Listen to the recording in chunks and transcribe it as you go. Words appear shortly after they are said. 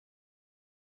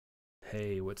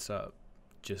Hey, what's up?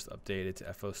 Just updated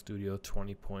to FL Studio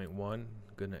 20.1.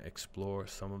 Gonna explore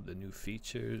some of the new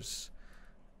features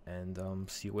and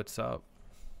see what's up.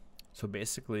 So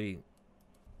basically,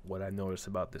 what I noticed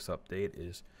about this update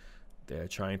is they're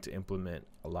trying to implement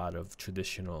a lot of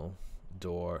traditional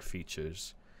door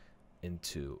features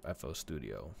into FL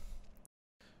Studio.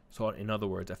 So in other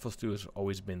words, FL Studio has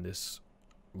always been this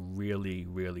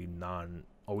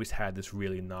always had this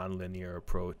really non-linear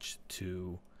approach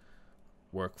to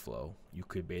workflow. You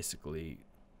could basically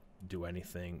do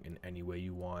anything in any way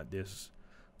you want. There's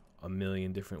a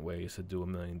million different ways to do a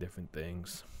million different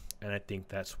things, and I think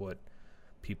that's what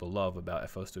people love about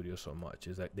FL Studio so much,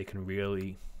 is that they can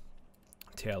really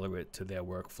tailor it to their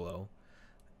workflow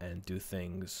and do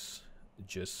things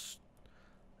just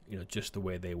just the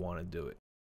way they want to do it.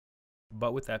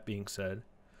 But with that being said,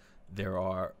 there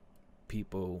are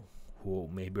people who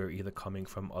maybe are either coming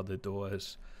from other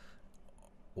doors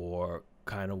or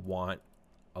kind of want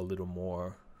a little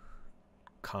more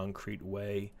concrete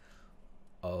way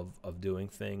of doing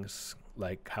things,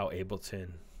 like how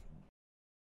everything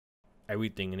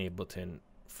in Ableton,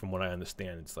 from what I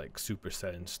understand, it's like super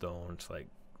set in stone. It's like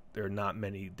there are not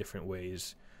many different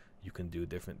ways you can do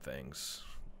different things,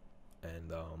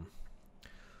 and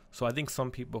so I think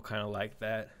some people kind of like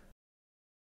that.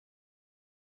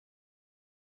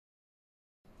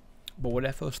 But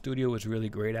what FL Studio is really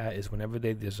great at is whenever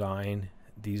they design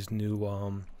these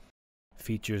new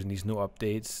features and these new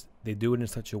updates, they do it in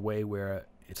such a way where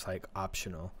it's like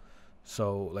optional.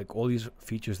 So like all these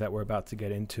features that we're about to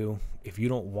get into, if you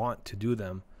don't want to do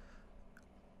them,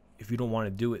 if you don't want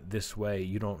to do it this way,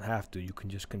 you don't have to. You can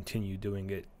just continue doing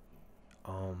it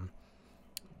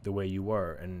the way you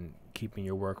were and keeping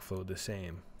your workflow the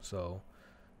same. So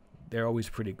they're always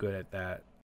pretty good at that.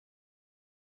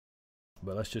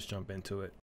 But let's just jump into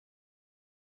it.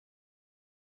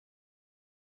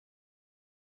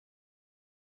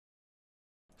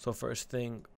 So first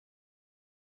thing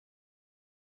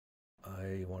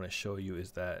I want to show you is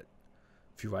that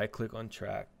if you right click on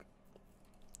track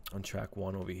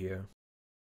 1 over here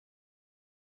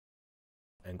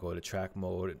and go to track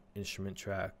mode, instrument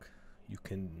track,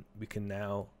 we can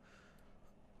now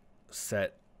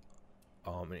set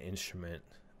an instrument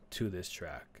to this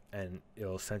track, and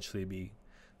it'll essentially be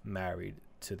married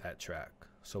to that track.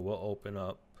 So we'll open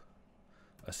up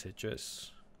a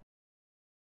Citrus,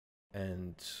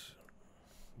 and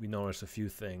we notice a few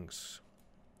things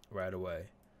right away.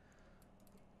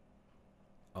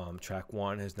 Track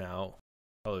 1 is now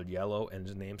colored yellow and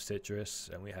is named Citrus,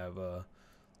 and we have a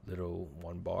little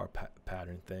 1-bar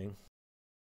pattern thing.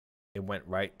 It went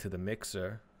right to the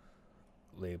mixer,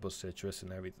 labeled Citrus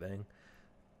and everything,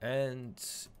 and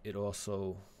it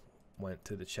also went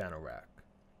to the channel rack.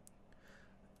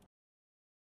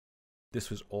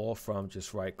 This was all from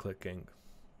just right clicking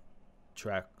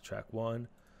track 1,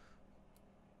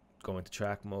 going to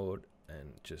track mode,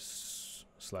 and just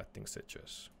selecting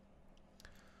Citrus.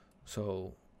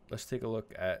 So let's take a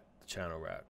look at the channel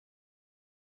rack.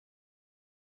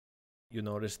 You'll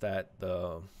notice that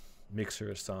the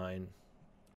mixer assign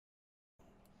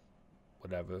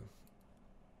whatever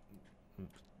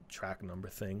track number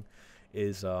thing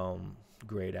is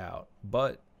grayed out,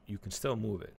 but you can still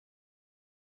move it.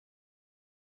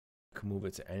 You can move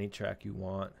it to any track you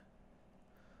want,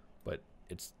 but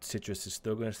Citrus is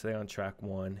still going to stay on track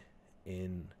 1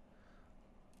 in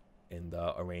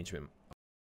the arrangement,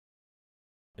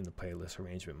 in the playlist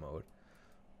arrangement mode.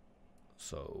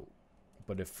 So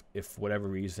but if whatever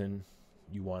reason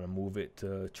you want to move it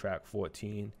to track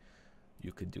 14,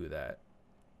 you could do that.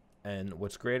 And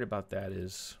what's great about that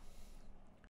is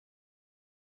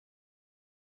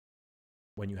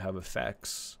when you have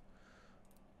effects,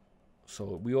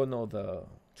 so we all know the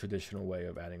traditional way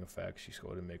of adding effects. You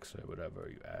go to mixer, whatever,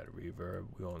 you add reverb,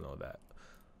 we all know that.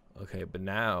 Okay, but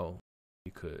now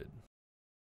you could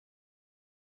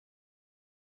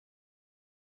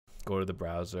go to the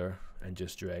browser and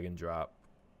just drag and drop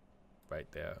right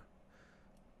there,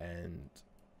 and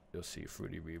you'll see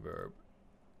Fruity Reverb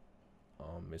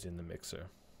is in the mixer.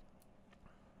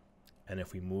 And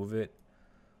if we move it,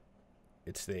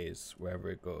 it stays wherever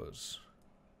it goes.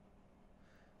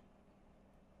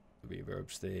 The reverb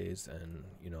stays, and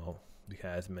we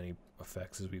have as many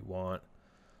effects as we want,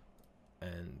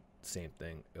 and same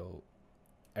thing,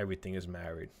 everything is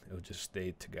married. It'll just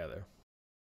stay together.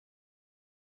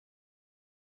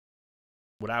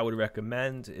 What I would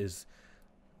recommend is,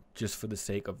 just for the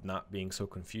sake of not being so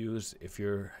confused, if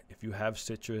you have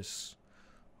Citrus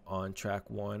on track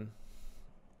 1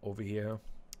 over here,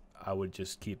 I would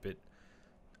just keep it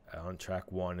on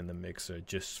track 1 in the mixer,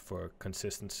 just for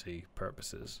consistency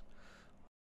purposes.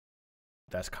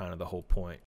 that's kind of the whole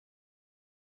point.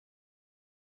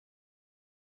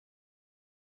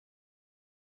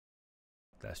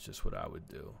 That's just what I would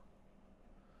do.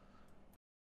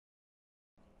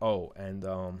 Oh, and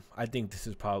I think this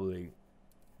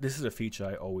is a feature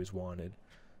I always wanted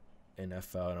in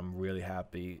FL, and I'm really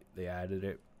happy they added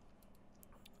it.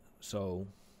 So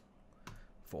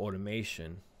for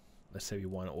automation, let's say we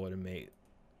want to automate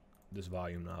this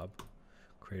volume knob,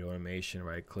 create automation,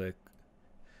 right click,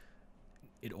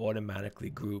 it automatically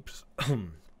groups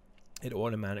it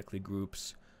automatically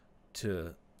groups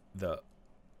to the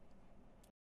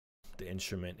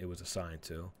instrument it was assigned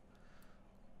to,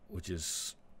 which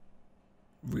is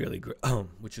really great.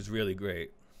 Which is really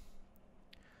great.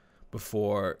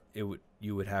 Before you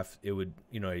would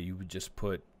just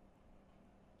put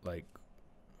like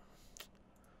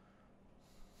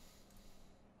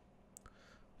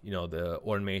the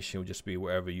automation would just be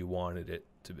wherever you wanted it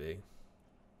to be,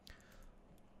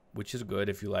 which is good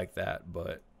if you like that,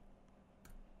 but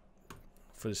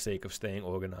for the sake of staying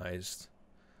organized,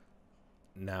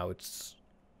 now it's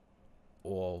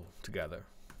all together,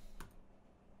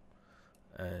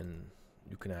 and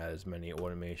you can add as many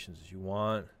automations as you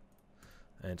want,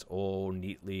 and it's all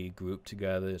neatly grouped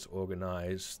together. It's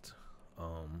organized,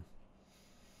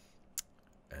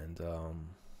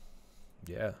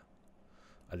 yeah,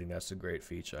 I think that's a great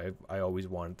feature. I always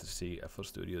wanted to see FL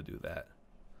Studio do that,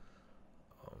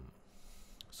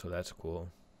 so that's cool.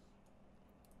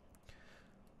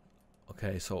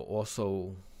 Okay, so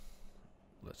also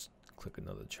let's click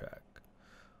another track.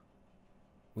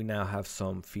 We now have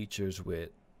some features with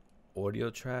audio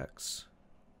tracks.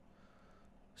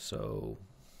 So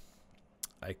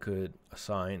I could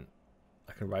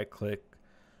right click,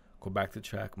 go back to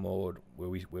track mode where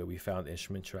we found the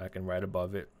instrument track, and right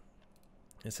above it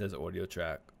says audio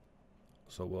track.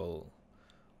 So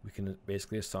we can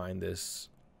basically assign this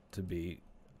to be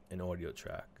an audio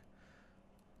track.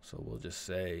 So we'll just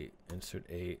say insert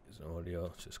 8 is an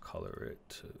audio, just color it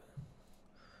to,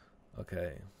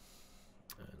 okay,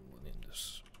 and we'll name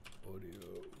this audio.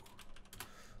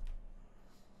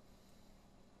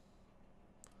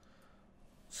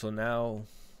 So now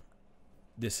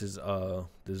this is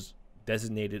this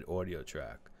designated audio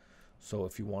track. So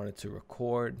if you wanted to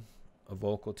record a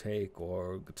vocal take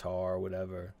or guitar or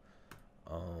whatever,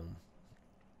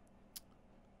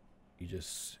 you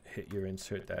just hit your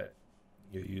insert that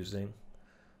you're using,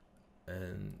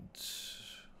 and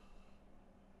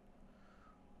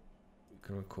you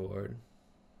can record.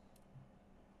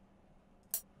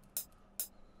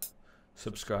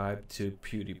 Subscribe to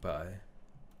PewDiePie.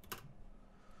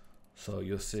 So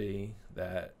you'll see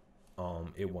that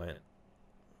it went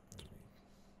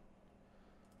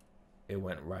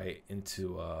right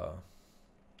into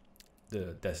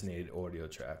the designated audio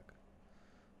track,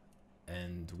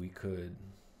 and we could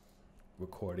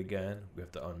record again. We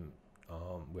have to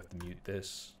mute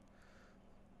this,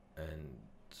 and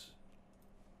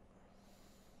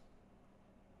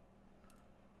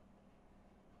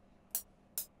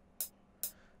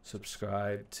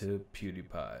subscribe to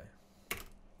PewDiePie.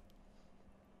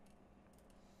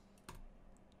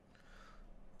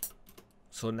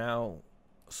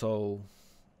 So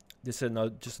this is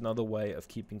just another way of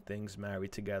keeping things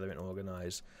married together and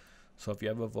organized. So if you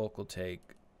have a vocal take,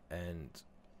 and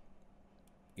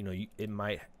it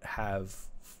might have,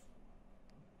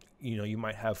 you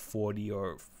might have 40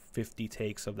 or 50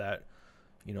 takes of that,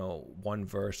 one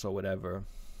verse or whatever,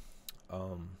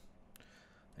 and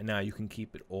now you can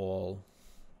keep it all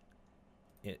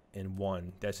in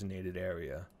one designated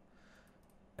area.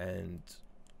 And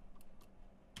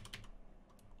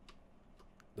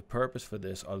the purpose for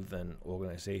this, other than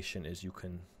organization, is you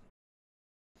can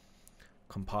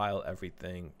compile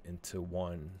everything into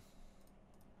one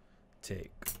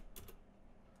take.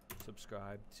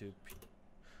 Subscribe to.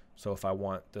 So if I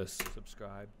want the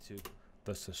subscribe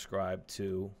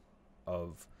to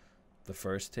of the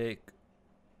first take,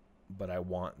 but I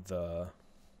want the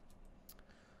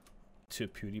to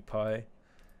PewDiePie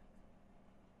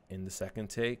in the second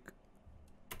take,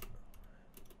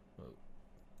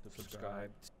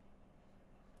 subscribe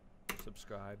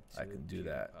to I can do PewDiePie.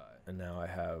 That, and now I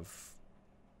have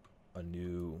a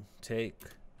new take.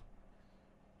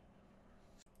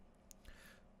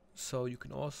 So you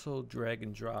can also drag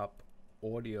and drop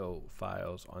audio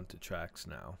files onto tracks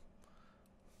now.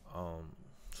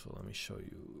 So let me show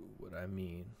you what I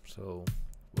mean. So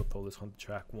we'll throw this on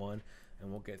track 1,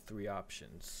 and we'll get 3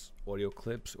 options: audio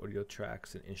clips, audio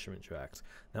tracks, and instrument tracks.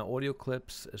 Now audio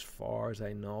clips, as far as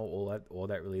I know, all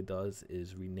that really does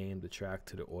is rename the track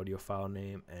to the audio file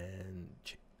name and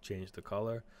change the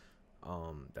color.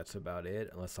 That's about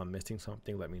it. Unless I'm missing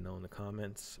something, let me know in the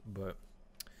comments. But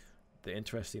the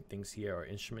interesting things here are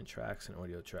instrument tracks and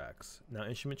audio tracks. Now,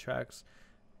 instrument tracks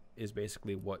is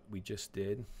basically what we just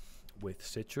did with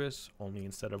Citrus, only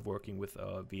instead of working with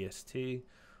a VST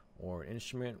or an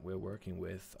instrument, we're working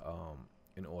with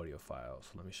an audio file. So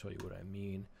let me show you what I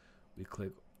mean. We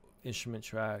click instrument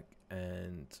track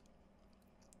and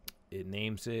it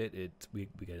names it. We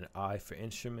get an I for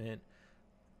instrument,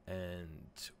 and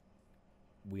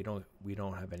we don't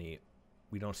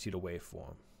see the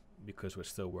waveform because we're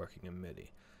still working in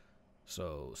MIDI.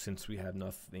 So since we have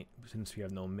no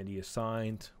MIDI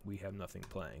assigned, we have nothing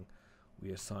playing.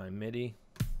 We assign MIDI,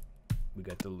 we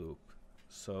get the loop.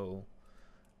 So,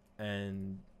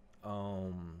 and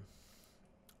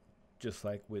just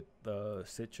like with the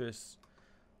Citrus,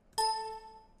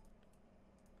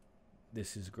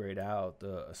 this is grayed out,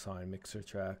 the assign mixer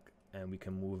track, and we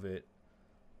can move it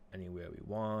anywhere we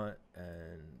want,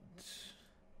 and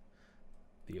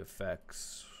the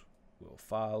effects will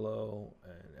follow,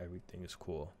 and everything is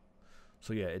cool.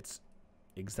 So yeah, it's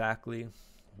exactly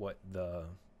what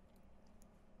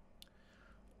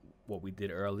we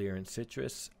did earlier in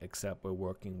Citrus, except we're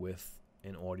working with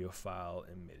an audio file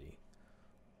in MIDI.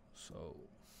 So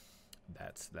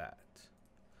that's that.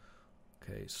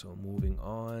 Okay, so moving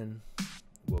on,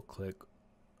 we'll click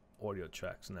audio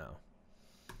tracks now.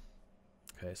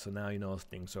 Okay, so now you know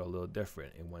things are a little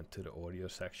different. It went to the audio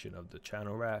section of the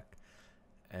channel rack,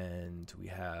 and we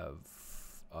have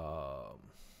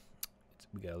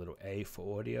we got a little A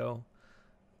for audio.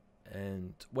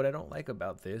 And what I don't like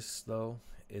about this though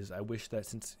is I wish that,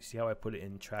 since see how I put it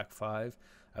in track 5,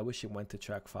 I wish it went to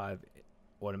track 5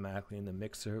 automatically in the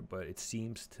mixer, but it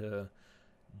seems to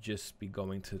just be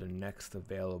going to the next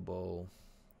available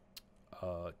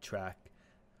track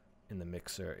in the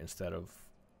mixer instead of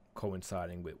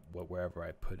coinciding with wherever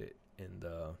I put it in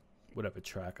the whatever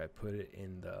track I put it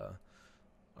in the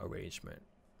arrangement.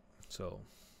 So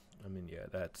I mean, yeah,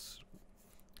 that's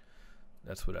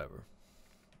whatever.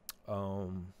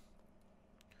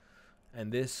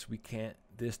 And this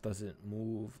doesn't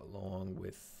move along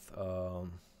with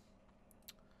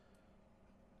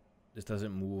this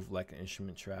doesn't move like an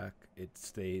instrument track. It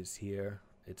stays here.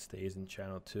 It stays in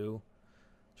channel 2,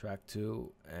 track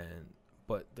 2,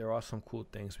 but there are some cool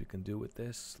things we can do with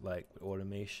this, like with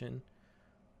automation.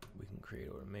 We can create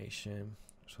automation.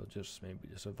 So maybe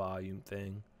just a volume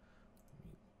thing.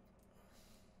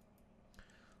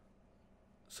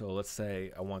 So let's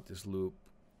say I want this loop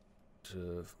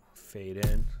to fade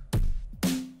in.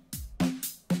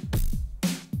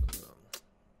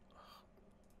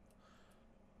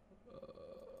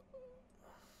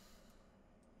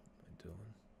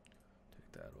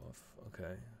 Take that off.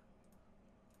 Okay.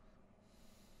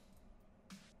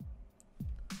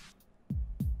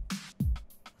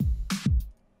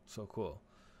 So cool.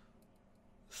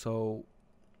 So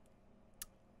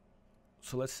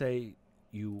let's say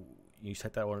you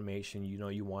set that automation, you know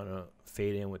you want to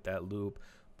fade in with that loop,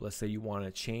 but let's say you want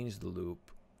to change the loop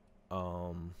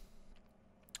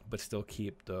but still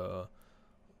keep the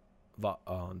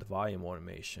volume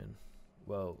automation.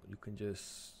 Well, you can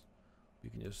just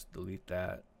delete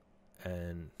that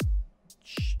and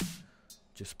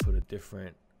just put a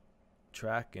different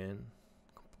track in.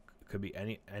 It could be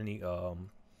any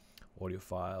audio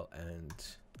file, and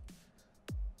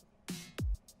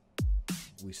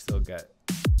we still get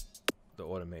the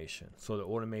automation. So the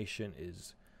automation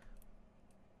is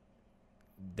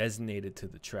designated to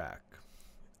the track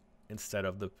instead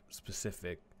of the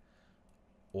specific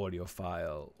audio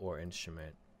file or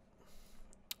instrument.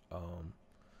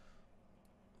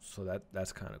 So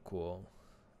that's kind of cool.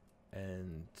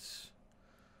 And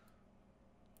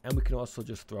we can also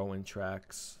just throw in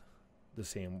tracks the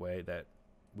same way that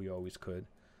we always could,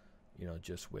 you know,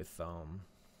 just with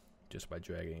just by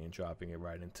dragging and dropping it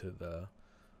right into the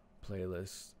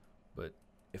playlist. But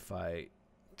if I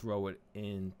throw it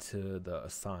into the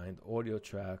assigned audio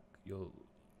track, you'll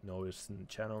notice in the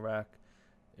channel rack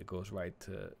it goes right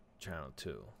to channel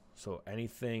 2. So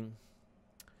anything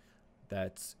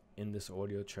that's in this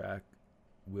audio track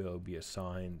will be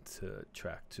assigned to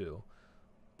track 2.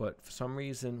 But for some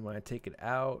reason, when I take it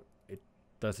out, it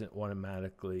doesn't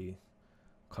automatically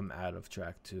come out of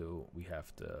track 2. We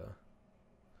have to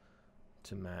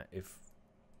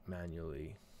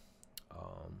manually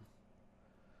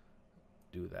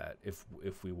do that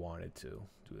if we wanted to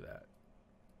do that.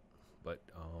 But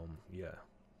yeah,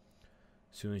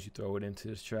 as soon as you throw it into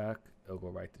this track, it'll go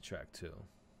right to track 2.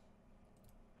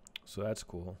 So that's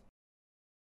cool.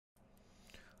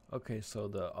 Okay, so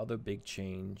the other big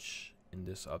change in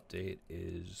this update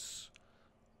is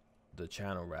the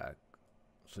channel rack.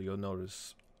 So you'll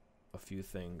notice a few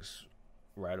things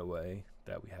right away,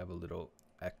 that we have a little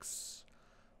X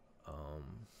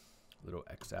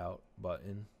out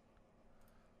button.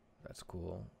 That's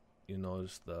cool. You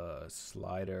notice the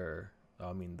slider,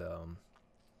 the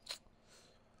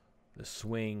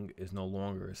swing is no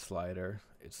longer a slider,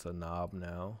 it's a knob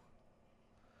now.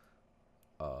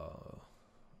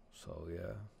 So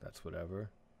yeah, that's whatever.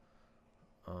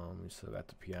 You still got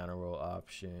the piano roll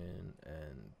option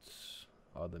and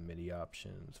all the MIDI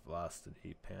options,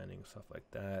 velocity, panning, stuff like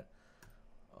that.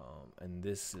 And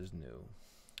this is new,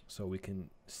 so we can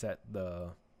set the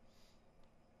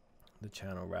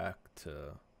channel rack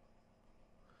to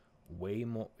way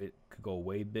more. It could go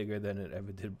way bigger than it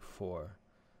ever did before.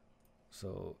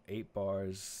 So 8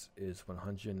 bars is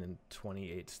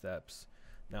 128 steps.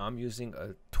 Now I'm using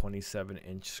a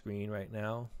 27-inch screen right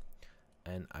now,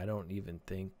 and I don't even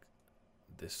think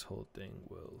this whole thing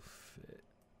will fit.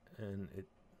 And it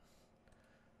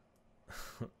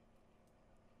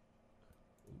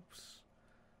oops.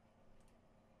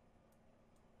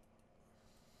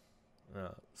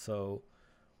 So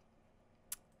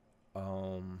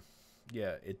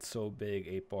yeah, it's so big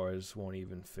 8 bars won't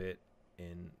even fit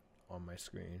in on my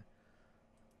screen.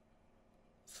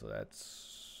 So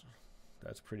that's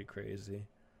pretty crazy.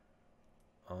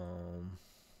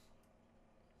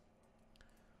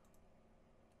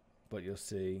 But you'll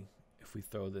see if we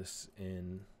throw this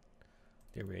in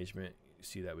the arrangement, you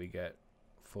see that we get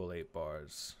full 8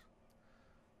 bars,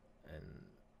 and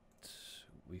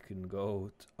we can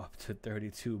go up to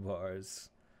 32 bars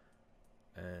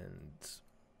and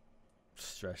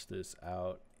stretch this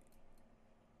out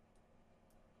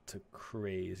to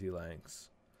crazy lengths.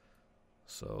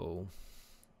 So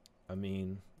I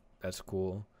mean, that's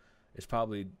cool. It's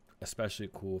probably especially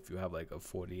cool if you have like a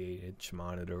 48-inch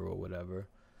monitor or whatever.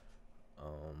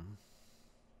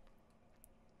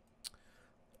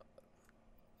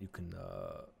 You can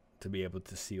to be able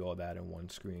to see all that in one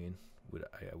screen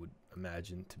I would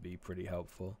imagine to be pretty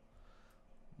helpful.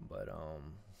 But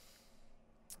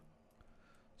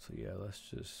so yeah, let's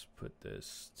just put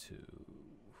this to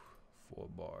 4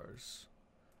 bars,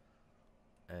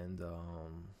 and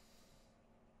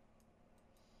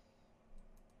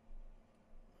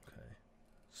okay,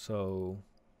 so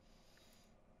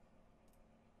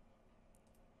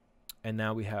and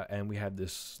now we have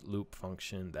this loop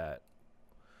function that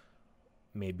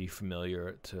may be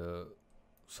familiar to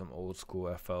some old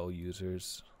school FL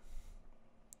users.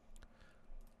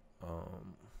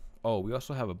 Oh, we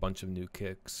also have a bunch of new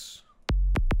kicks.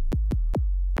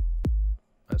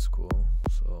 That's cool.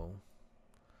 So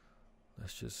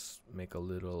let's just make a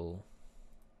little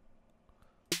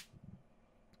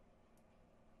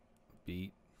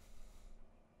beat.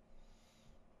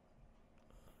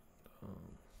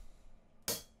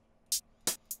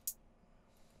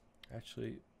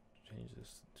 Actually, change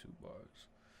this to 2 bars.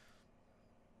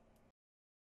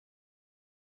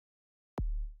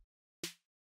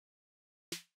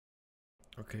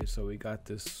 Okay, so we got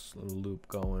this little loop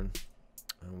going,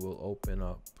 and we'll open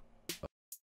up,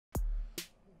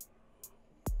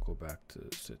 go back to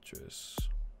Citrus,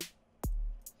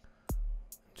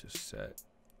 just set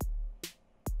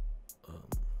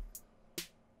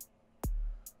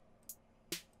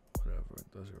whatever,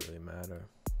 it doesn't really matter.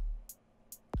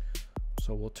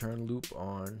 So we'll turn loop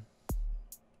on,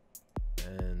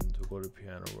 and we'll go to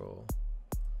piano roll.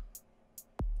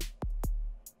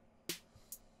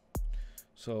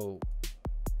 So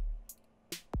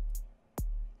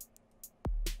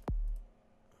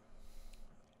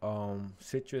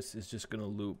Citrus is just gonna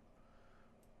loop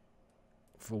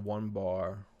for 1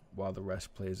 bar while the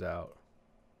rest plays out.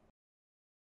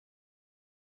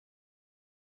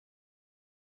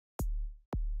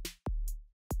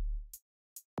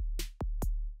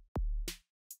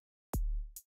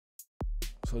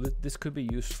 So this could be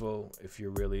useful if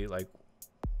you're really like,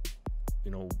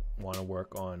 want to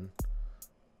work on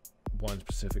one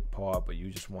specific part, but you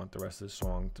just want the rest of the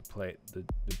song to play, the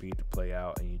beat to play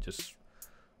out, and you just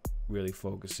really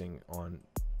focusing on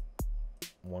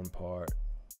one part.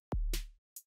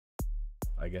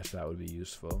 I guess that would be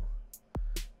useful.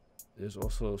 There's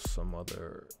also some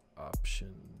other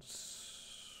options.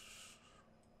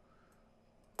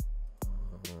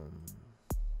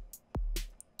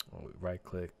 Right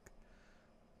click,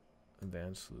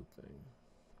 advanced looping.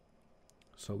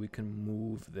 So we can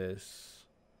move this.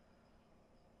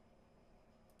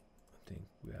 I think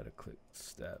we had to click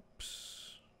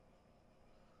steps.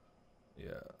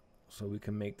 Yeah, so we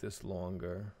can make this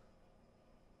longer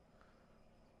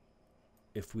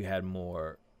if we had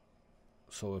more.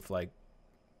 So if like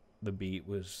the beat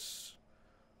was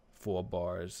 4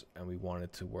 bars and we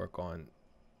wanted to work on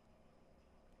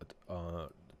the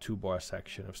 2-bar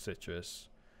section of Citrus,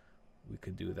 we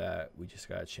could do that. We just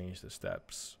gotta change the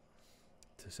steps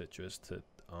to Citrus to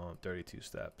 32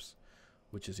 steps,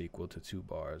 which is equal to 2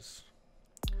 bars.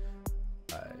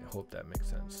 I hope that makes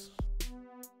sense.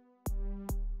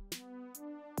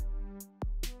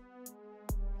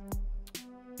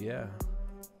 Yeah,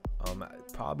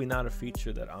 probably not a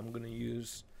feature that I'm gonna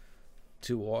use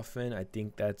too often. I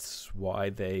think that's why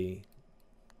they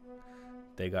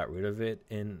got rid of it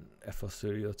in FL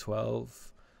Studio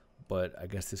 12, but I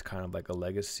guess it's kind of like a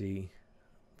legacy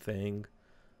thing.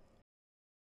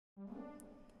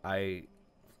 I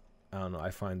don't know, I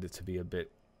find it to be a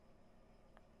bit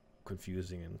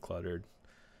confusing and cluttered.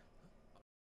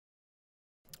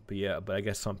 But yeah, but I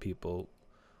guess some people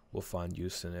will find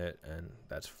use in it, and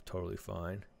that's totally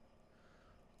fine.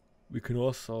 We can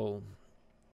also,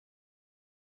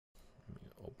 let me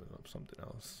open up something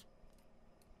else.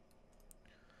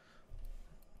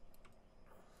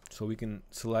 So we can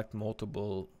select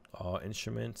multiple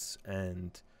instruments,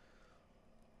 and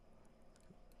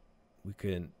we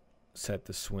can set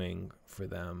the swing for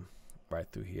them right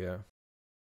through here.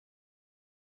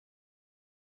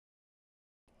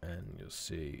 And you'll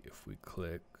see if we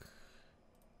click,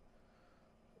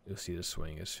 you'll see the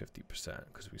swing is 50%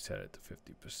 because we set it to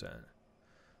 50%.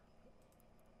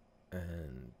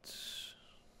 And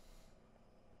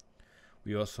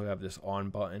we also have this on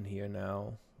button here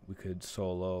now. We could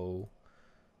solo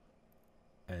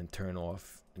and turn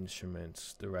off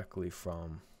instruments directly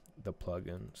from the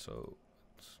plugin. So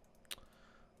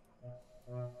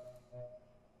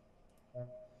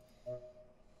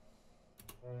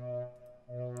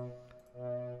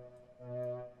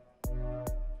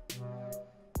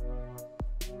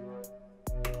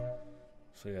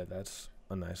yeah, that's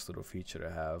a nice little feature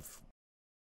to have.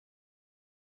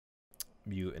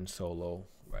 Mute and solo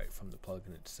right from the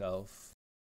plugin itself.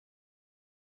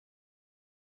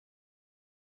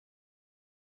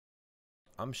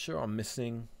 I'm sure I'm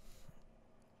missing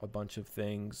a bunch of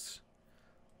things,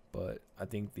 but I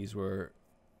think these were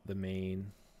the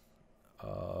main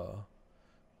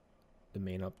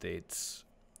updates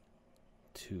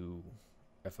to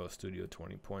FL Studio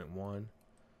 20.1.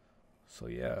 So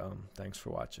yeah, thanks for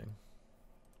watching.